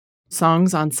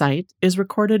Songs on Site is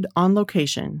recorded on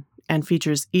location and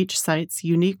features each site's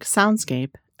unique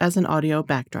soundscape as an audio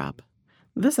backdrop.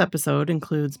 This episode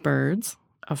includes birds,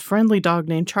 a friendly dog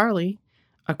named Charlie,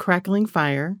 a crackling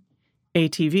fire,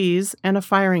 ATVs, and a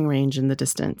firing range in the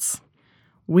distance.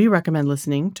 We recommend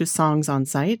listening to Songs on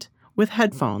Site with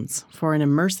headphones for an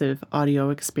immersive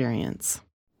audio experience.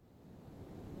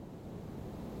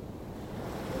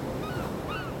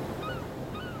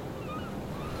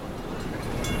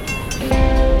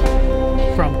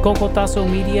 From Cocotazo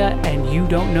Media and You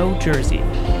Don't Know Jersey.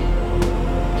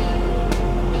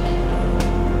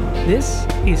 This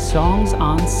is Songs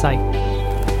on Site,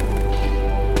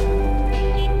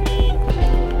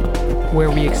 where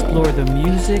we explore the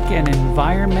music and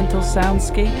environmental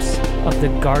soundscapes of the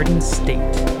Garden State.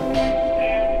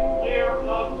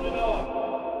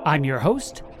 I'm your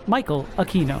host, Michael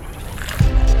Aquino.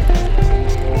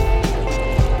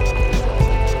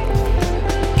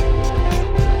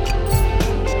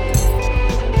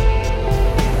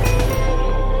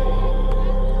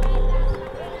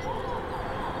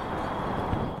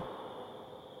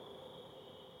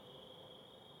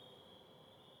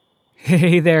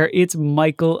 Hey there, it's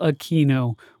Michael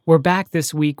Aquino. We're back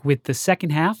this week with the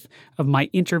second half of my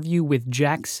interview with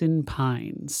Jackson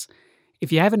Pines.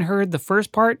 If you haven't heard the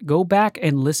first part, go back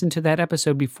and listen to that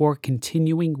episode before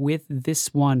continuing with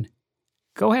this one.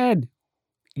 Go ahead.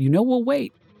 You know we'll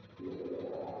wait.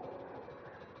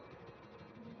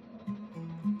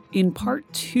 In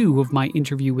part 2 of my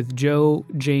interview with Joe,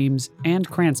 James, and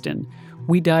Cranston,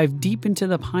 we dive deep into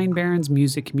the Pine Barrens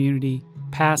music community,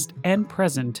 past and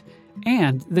present,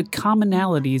 and the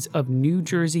commonalities of New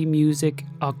Jersey music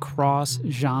across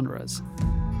genres.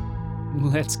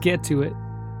 Let's get to it.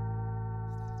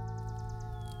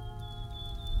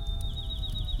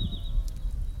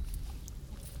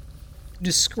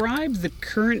 Describe the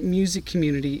current music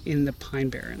community in the Pine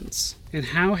Barrens, and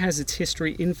how has its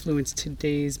history influenced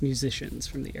today's musicians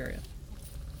from the area?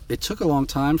 It took a long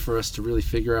time for us to really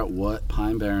figure out what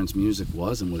Pine Barrens music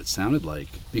was and what it sounded like,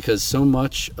 because so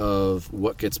much of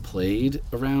what gets played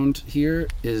around here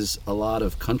is a lot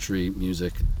of country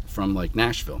music from like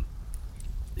Nashville.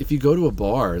 If you go to a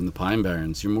bar in the Pine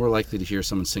Barrens, you're more likely to hear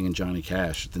someone singing Johnny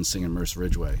Cash than singing Merce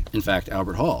Ridgway. In fact,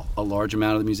 Albert Hall, a large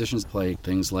amount of the musicians play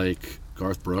things like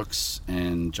Garth Brooks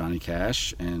and Johnny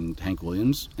Cash and Hank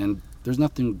Williams, and there's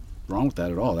nothing wrong with that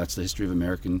at all. That's the history of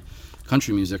American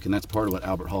country music, and that's part of what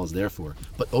Albert Hall is there for.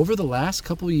 But over the last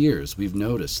couple of years, we've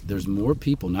noticed there's more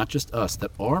people, not just us,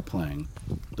 that are playing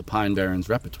the Pine Barrens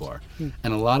repertoire.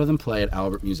 And a lot of them play at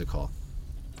Albert Music Hall.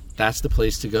 That's the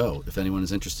place to go if anyone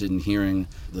is interested in hearing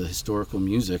the historical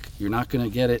music. You're not going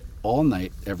to get it all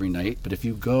night, every night, but if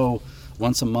you go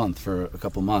once a month for a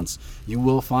couple months, you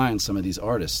will find some of these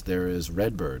artists. There is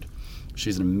Redbird.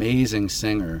 She's an amazing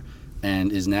singer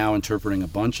and is now interpreting a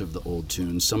bunch of the old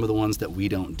tunes, some of the ones that we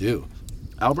don't do.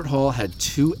 Albert Hall had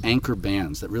 2 anchor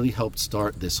bands that really helped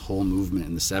start this whole movement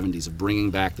in the 70s of bringing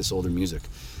back this older music.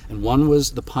 And one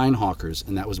was the Pine Hawkers,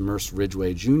 and that was Merce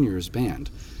Ridgway Jr.'s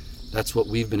band. That's what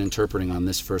we've been interpreting on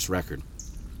this first record.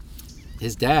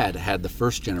 His dad had the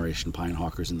first generation Pine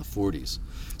Hawkers in the 40s.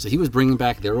 So he was bringing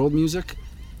back their old music,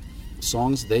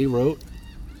 songs they wrote,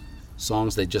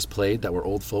 songs they just played that were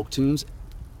old folk tunes,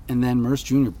 and then Merce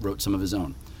Jr. wrote some of his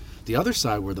own. The other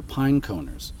side were the Pine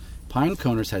Coners. Pine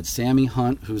Coners had Sammy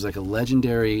Hunt, who's like a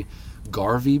legendary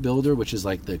Garvey builder, which is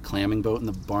like the clamming boat in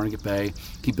the Barnegat Bay.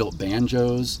 He built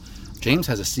banjos. James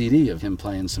has a CD of him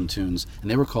playing some tunes,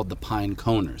 and they were called the Pine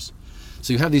Coners.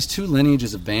 So you have these 2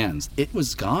 lineages of bands. It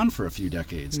was gone for a few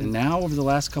decades, and now over the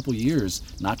last couple years,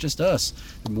 not just us,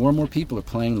 more and more people are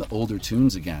playing the older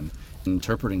tunes again, and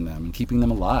interpreting them and keeping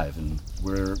them alive, and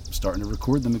we're starting to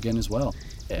record them again as well.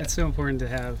 Yeah. It's so important to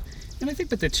have. And I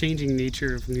think with the changing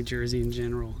nature of New Jersey in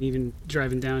general, even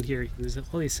driving down here, there's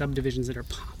all these subdivisions that are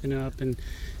popping up and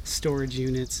storage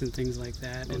units and things like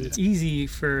that. And it's easy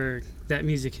for that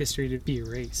music history to be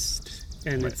erased.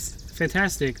 And it's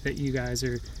fantastic that you guys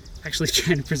are actually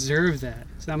trying to preserve that.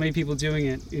 There's not many people doing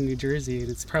it in New Jersey,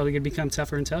 and it's probably going to become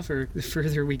tougher and tougher the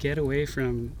further we get away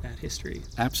from that history.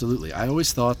 Absolutely. I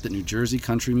always thought that New Jersey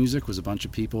country music was a bunch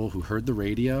of people who heard the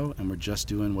radio and were just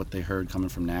doing what they heard coming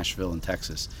from Nashville and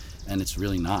Texas, and it's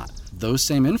really not. Those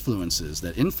same influences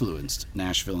that influenced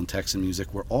Nashville and Texan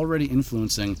music were already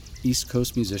influencing East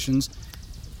Coast musicians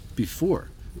before,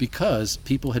 because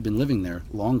people had been living there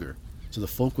longer. So the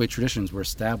folkways traditions were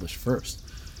established first.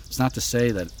 It's not to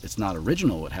say that it's not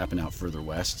original what happened out further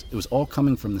west. It was all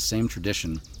coming from the same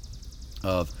tradition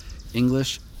of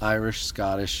English, Irish,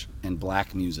 Scottish, and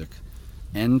black music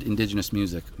and indigenous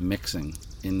music mixing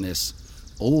in this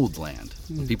old land.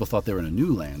 People thought they were in a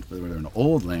new land, but they were in an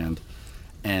old land,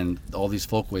 and all these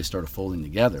folkways started folding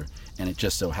together. And it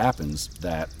just so happens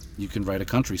that you can write a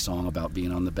country song about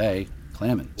being on the bay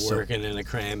clamming. Working in a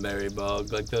cranberry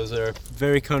bog, like those are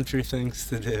very country things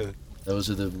to do. Those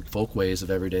are the folkways of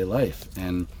everyday life.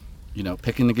 And, you know,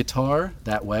 picking the guitar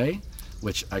that way,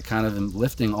 which I kind of am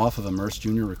lifting off of a Merce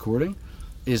Jr. recording,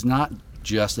 is not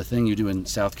just a thing you do in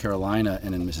South Carolina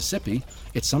and in Mississippi.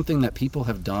 It's something that people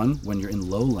have done when you're in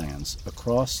lowlands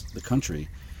across the country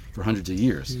for hundreds of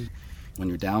years. When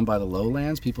you're down by the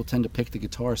lowlands, people tend to pick the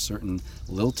guitar a certain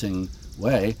lilting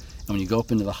way. And when you go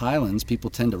up into the highlands,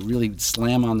 people tend to really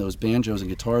slam on those banjos and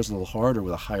guitars a little harder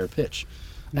with a higher pitch.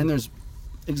 And there's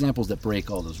examples that break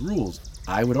all those rules.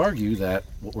 I would argue that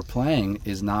what we're playing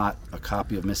is not a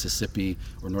copy of Mississippi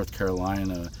or North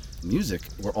Carolina music.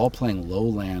 We're all playing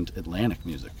lowland Atlantic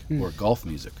music or Gulf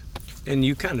music. And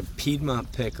you kind of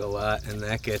Piedmont pick a lot, and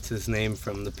that gets its name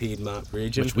from the Piedmont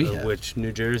region, which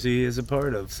New Jersey is a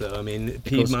part of. So, I mean,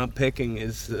 Piedmont picking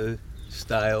is a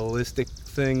stylistic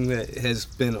thing that has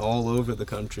been all over the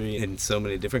country in so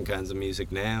many different kinds of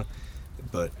music now,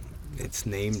 but it's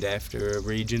named after a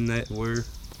region that we're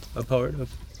a part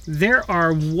of. There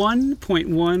are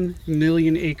 1.1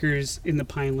 million acres in the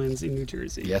Pinelands in New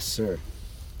Jersey. Yes, sir.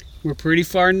 We're pretty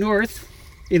far north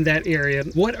in that area.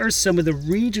 What are some of the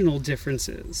regional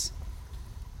differences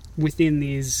within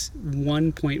these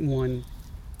 1.1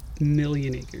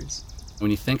 million acres?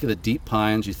 When you think of the deep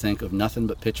pines, you think of nothing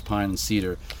but pitch pine and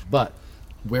cedar. But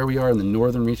where we are in the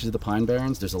northern reaches of the Pine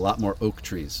Barrens, there's a lot more oak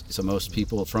trees. So most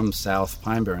people from South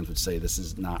Pine Barrens would say this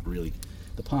is not really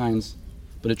the pines,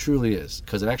 but it truly is,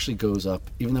 because it actually goes up,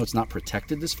 even though it's not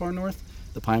protected this far north,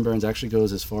 the Pine Barrens actually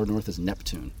goes as far north as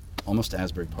Neptune. Almost to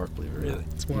Asbury Park, believe it or not.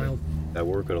 It's wild. I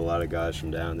work with a lot of guys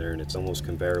from down there, and it's almost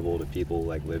comparable to people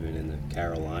like living in the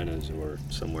Carolinas or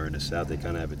somewhere in the South. They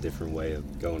kind of have a different way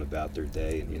of going about their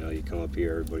day. You know, you come up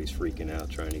here, everybody's freaking out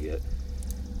trying to get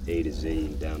A to Z,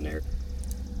 and down there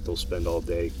they'll spend all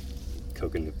day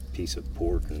cooking a piece of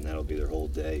pork, and that'll be their whole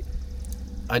day.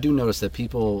 I do notice that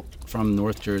people from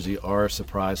North Jersey are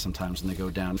surprised sometimes when they go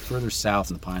down further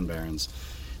south in the Pine Barrens,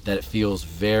 that it feels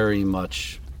very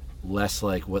much less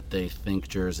like what they think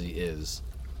Jersey is.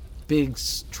 Big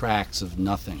tracts of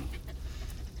nothing,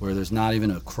 where there's not even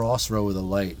a crossroad with a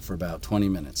light for about 20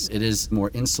 minutes. It is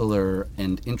more insular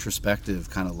and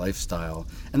introspective kind of lifestyle.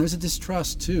 And there's a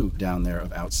distrust, too, down there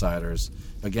of outsiders.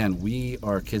 Again, we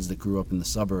are kids that grew up in the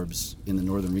suburbs in the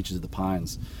northern reaches of the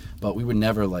Pines, but we would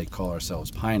never call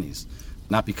ourselves Pineys.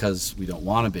 Not because we don't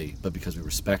want to be, but because we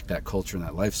respect that culture and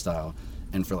that lifestyle.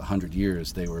 And for 100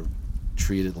 years, they were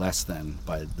treated less than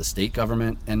by the state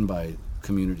government and by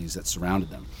communities that surrounded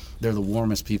them. They're the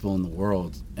warmest people in the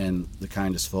world and the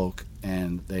kindest folk,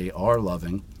 and they are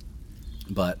loving,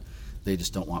 but they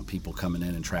just don't want people coming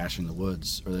in and trashing the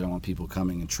woods, or they don't want people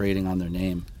coming and trading on their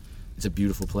name. It's a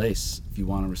beautiful place. If you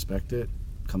want to respect it,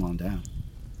 come on down.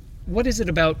 What is it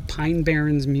about Pine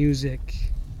Barrens music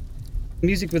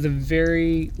with a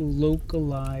very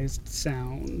localized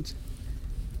sound,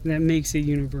 that makes it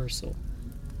universal?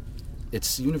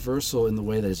 It's universal in the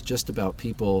way that it's just about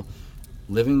people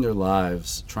living their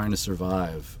lives, trying to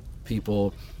survive.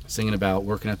 People singing about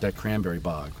working at that cranberry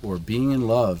bog, or being in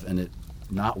love and it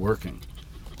not working,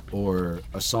 or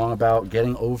a song about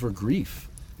getting over grief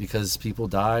because people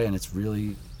die and it's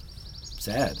really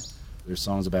sad. There's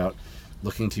songs about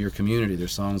looking to your community.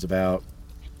 There's songs about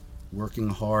working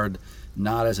hard,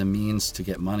 not as a means to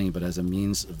get money, but as a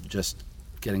means of just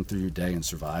getting through your day and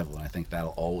survival. And I think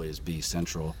that'll always be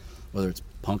central, whether it's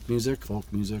punk music, folk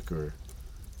music, or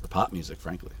pop music,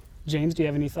 frankly. James, do you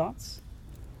have any thoughts?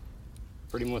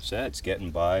 Pretty much that. It's getting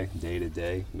by day to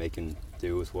day, making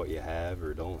do with what you have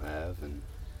or don't have, and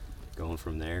going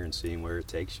from there and seeing where it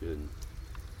takes you and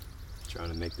trying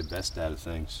to make the best out of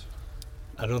things.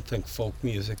 I don't think folk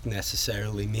music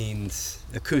necessarily means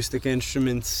acoustic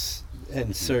instruments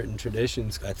and certain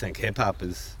traditions. I think hip-hop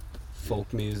is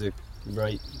folk music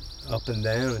right up and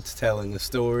down. It's telling a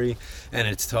story, and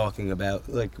it's talking about,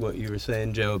 like what you were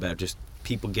saying, Joe, about just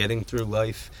people getting through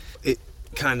life. It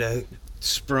kind of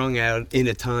sprung out in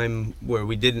a time where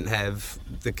we didn't have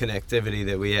the connectivity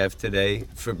that we have today,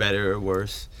 for better or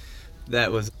worse.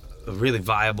 That was a really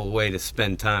viable way to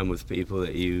spend time with people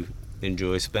that you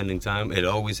enjoy spending time. It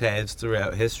always has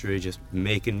throughout history, just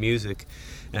making music.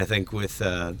 And I think with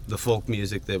the folk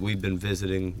music that we've been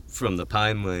visiting from the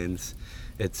Pinelands,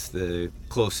 it's the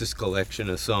closest collection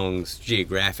of songs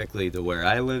geographically to where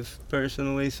I live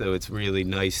personally, so it's really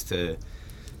nice to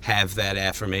have that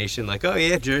affirmation, like, oh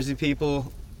yeah, Jersey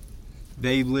people,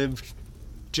 they live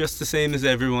just the same as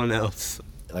everyone else.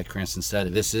 like Cranston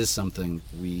said, this is something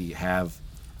we have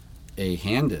a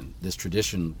hand in. This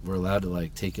tradition, we're allowed to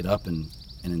like take it up and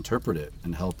interpret it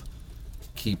and help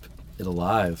keep it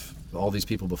alive. All these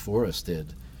people before us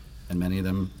did, and many of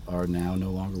them are now no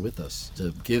longer with us.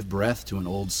 To give breath to an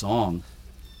old song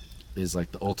is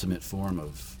like the ultimate form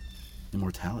of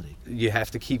immortality. You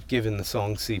have to keep giving the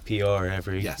song CPR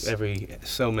every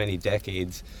so many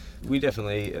decades. We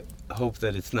definitely hope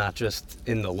that it's not just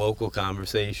in the local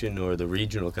conversation or the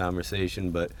regional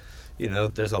conversation, but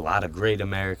there's a lot of great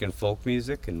American folk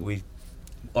music, and we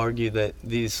argue that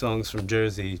these songs from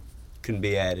Jersey can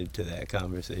be added to that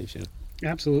conversation.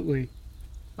 Absolutely.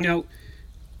 Now,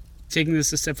 taking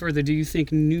this a step further, do you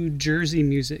think New Jersey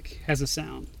music has a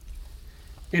sound?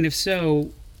 And if so,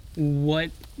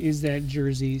 what is that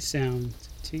Jersey sound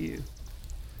to you?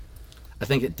 I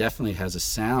think it definitely has a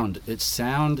sound. Its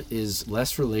sound is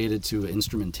less related to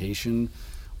instrumentation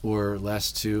or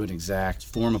less to an exact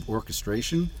form of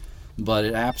orchestration, but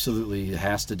it absolutely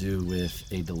has to do with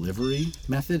a delivery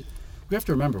method. We have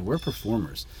to remember, we're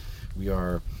performers. We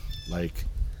are like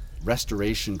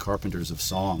restoration carpenters of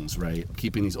songs, right?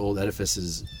 Keeping these old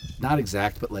edifices not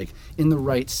exact, but like in the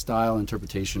right style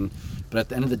interpretation. But at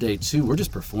the end of the day too, we're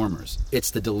just performers.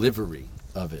 It's the delivery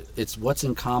of it. It's what's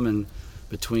in common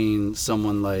between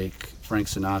someone like Frank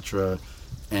Sinatra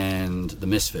and the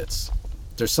Misfits.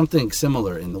 There's something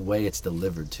similar in the way it's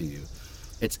delivered to you.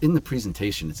 It's in the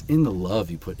presentation. It's in the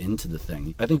love you put into the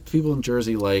thing. I think people in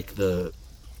Jersey like the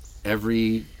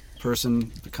every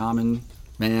person, the common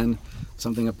man,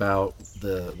 something about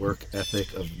the work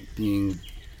ethic of being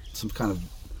some kind of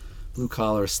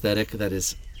blue-collar aesthetic that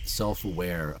is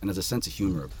self-aware and has a sense of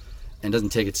humor and doesn't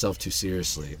take itself too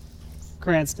seriously.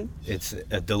 Cranston? It's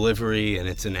a delivery and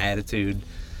it's an attitude,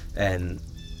 and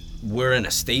we're in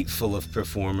a state full of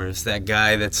performers. That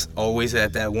guy that's always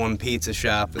at that one pizza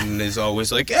shop and is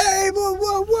always like, hey, whoa,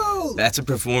 whoa, whoa. That's a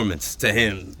performance to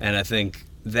him. And I think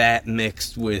that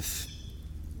mixed with,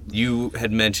 you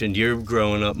had mentioned you're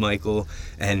growing up, Michael,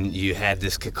 and you had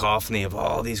this cacophony of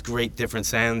all these great different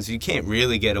sounds. You can't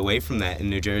really get away from that in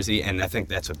New Jersey, and I think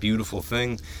that's a beautiful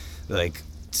thing. Like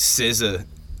SZA,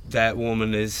 that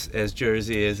woman is as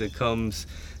Jersey as it comes.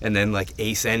 And then like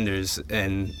Ace Enders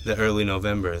and the Early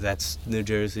November, that's New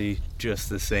Jersey just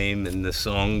the same. And the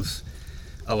songs,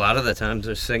 a lot of the times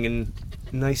they're singing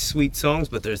nice, sweet songs,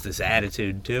 but there's this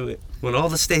attitude to it. When all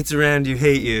the states around you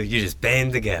hate you, you just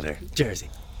band together. Jersey.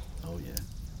 Oh, yeah.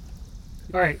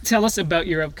 All right, tell us about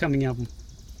your upcoming album.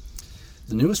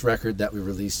 The newest record that we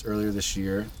released earlier this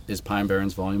year is Pine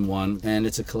Barrens Volume 1, and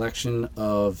it's a collection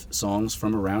of songs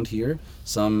from around here,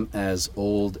 some as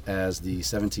old as the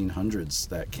 1700s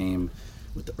that came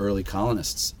with the early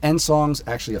colonists, and songs,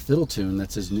 actually a fiddle tune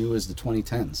that's as new as the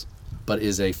 2010s, but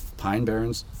is a Pine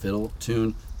Barrens fiddle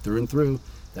tune through and through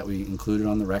that we included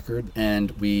on the record,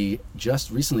 and we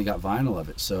just recently got vinyl of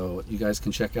it, so you guys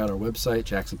can check out our website,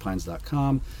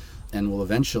 jacksonpines.com, and we're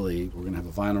going to have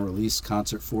a vinyl release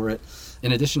concert for it.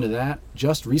 In addition to that,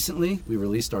 just recently we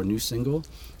released our new single,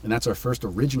 and that's our first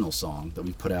original song that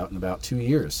we've put out in about 2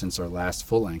 years since our last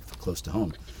full length, Close to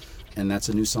Home. And that's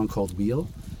a new song called Wheel,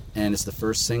 and it's the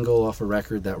first single off a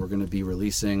record that we're going to be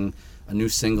releasing a new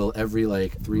single every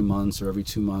 3 months or every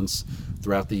 2 months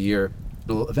throughout the year.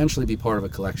 It'll eventually be part of a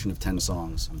collection of 10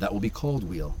 songs that will be called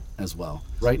Wheel as well.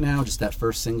 Right now, just that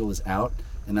first single is out,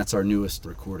 and that's our newest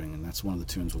recording, and that's one of the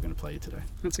tunes we're going to play today.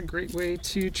 That's a great way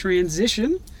to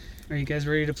transition. Are you guys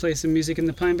ready to play some music in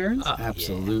the Pine Barrens?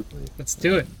 Absolutely. Yeah. Let's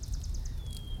do it.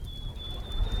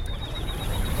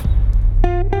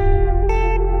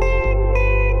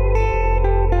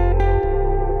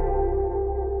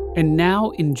 And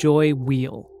now enjoy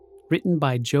Wheel, written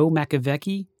by Joe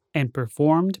Makovecki and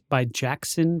performed by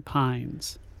Jackson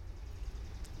Pines.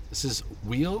 This is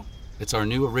Wheel. It's our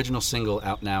new original single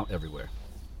out now everywhere.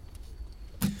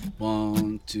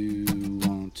 1, 2,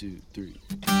 1, 2, 3.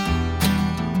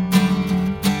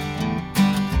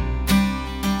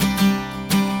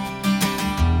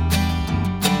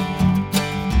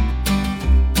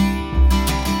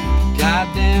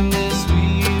 Goddamn, this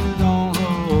wheel don't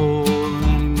roll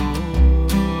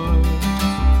anymore.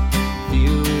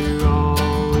 Feel we're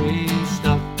always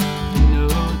stuck in no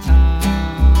time.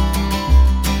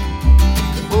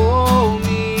 Hold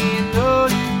me, I know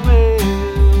you will.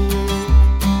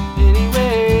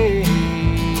 Anyway,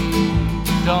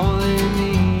 don't let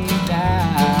me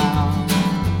down.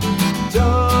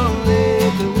 Don't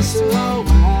let the whistle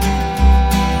wide.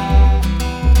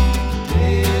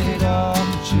 Let it off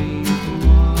the chain for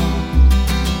one.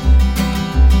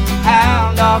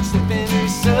 Hound dog slipping through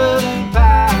southern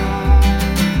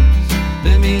pines.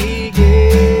 Let me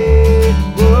get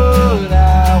what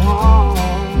I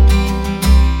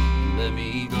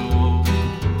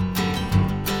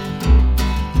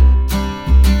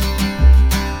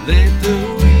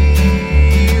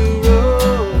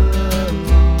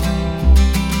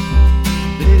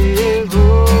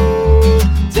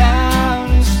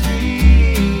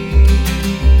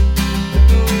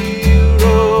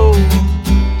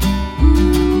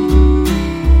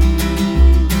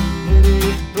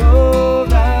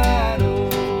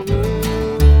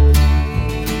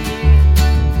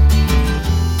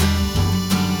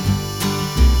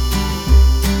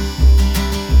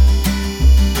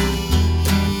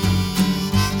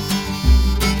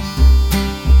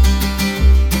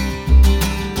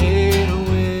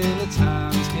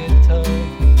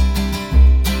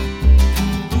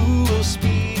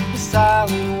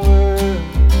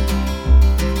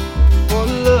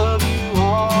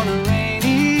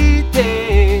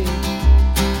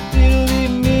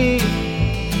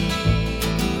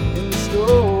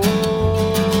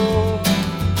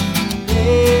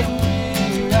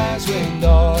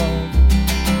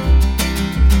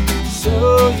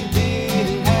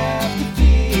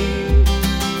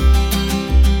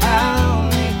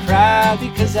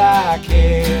I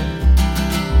care.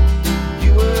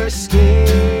 You were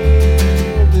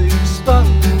scared, but you spun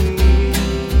me.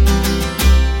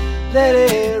 Let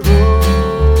it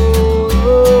roll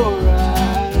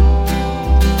right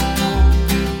on.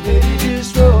 Let it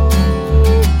just roll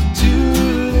to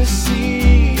the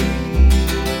sea.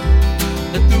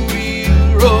 Let the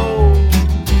wheel roll.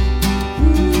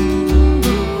 Ooh,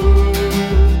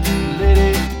 let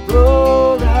it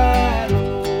roll right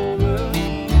over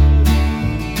me.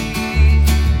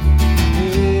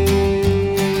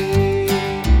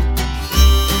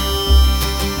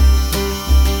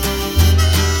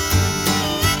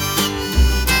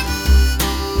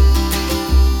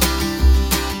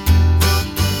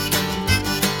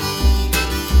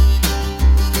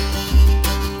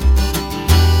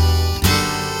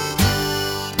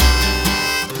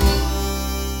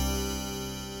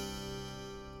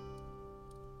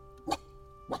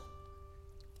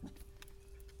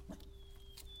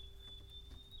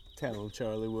 Tell him,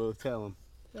 Charlie, will tell him.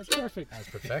 That's perfect. That's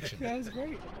perfection. That was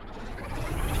great.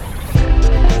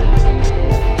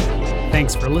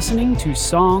 Thanks for listening to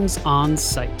Songs on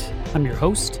Site. I'm your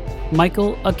host,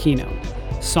 Michael Aquino.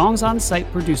 Songs on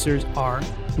Site producers are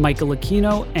Michael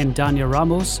Aquino and Danya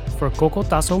Ramos for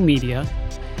Cocotazo Media,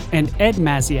 and Ed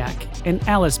Maziak and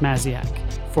Alice Maziak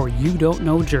for You Don't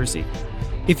Know Jersey.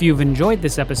 If you've enjoyed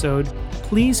this episode,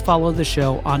 please follow the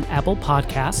show on Apple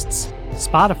Podcasts,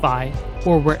 Spotify,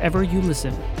 or wherever you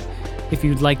listen. If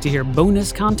you'd like to hear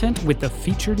bonus content with the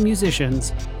featured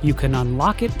musicians, you can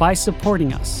unlock it by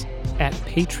supporting us at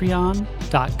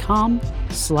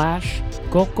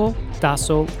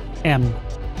patreon.com/CocoTazoM.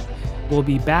 We'll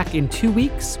be back in 2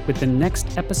 weeks with the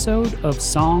next episode of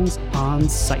Songs on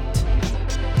Site.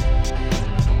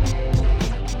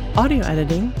 Audio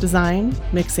editing, design,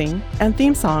 mixing, and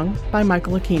theme song by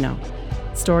Michael Aquino.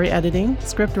 Story editing,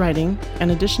 script writing,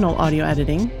 and additional audio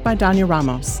editing by Danya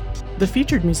Ramos. The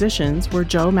featured musicians were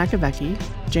Joe Makovecki,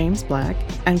 James Black,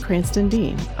 and Cranston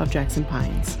Dean of Jackson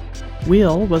Pines.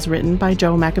 Wheel was written by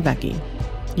Joe Makovecki.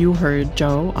 You heard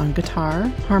Joe on guitar,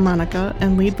 harmonica,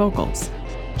 and lead vocals,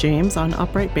 James on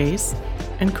upright bass,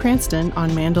 and Cranston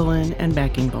on mandolin and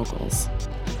backing vocals.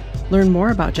 Learn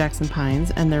more about Jackson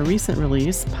Pines and their recent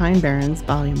release, Pine Barrens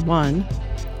Volume 1,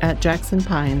 at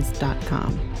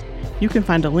jacksonpines.com. You can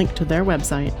find a link to their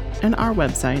website and our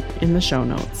website in the show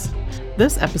notes.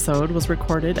 This episode was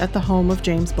recorded at the home of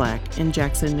James Black in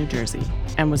Jackson, New Jersey,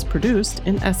 and was produced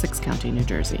in Essex County, New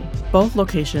Jersey. Both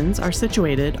locations are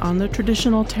situated on the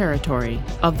traditional territory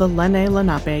of the Lenni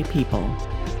Lenape people.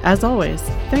 As always,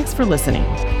 thanks for listening.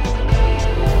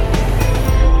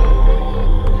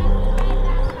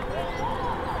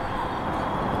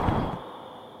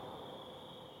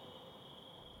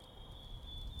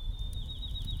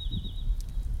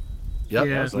 Yep,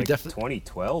 Yeah. That was like definitely.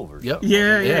 2012 or Yep. something.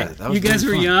 Yeah. that was You guys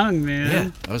really were fun. young, man. Yeah,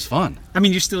 that was fun. I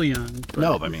mean, you're still young. But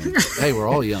No, I mean, hey, we're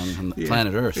all young on the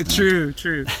planet Earth. It's man.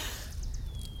 true.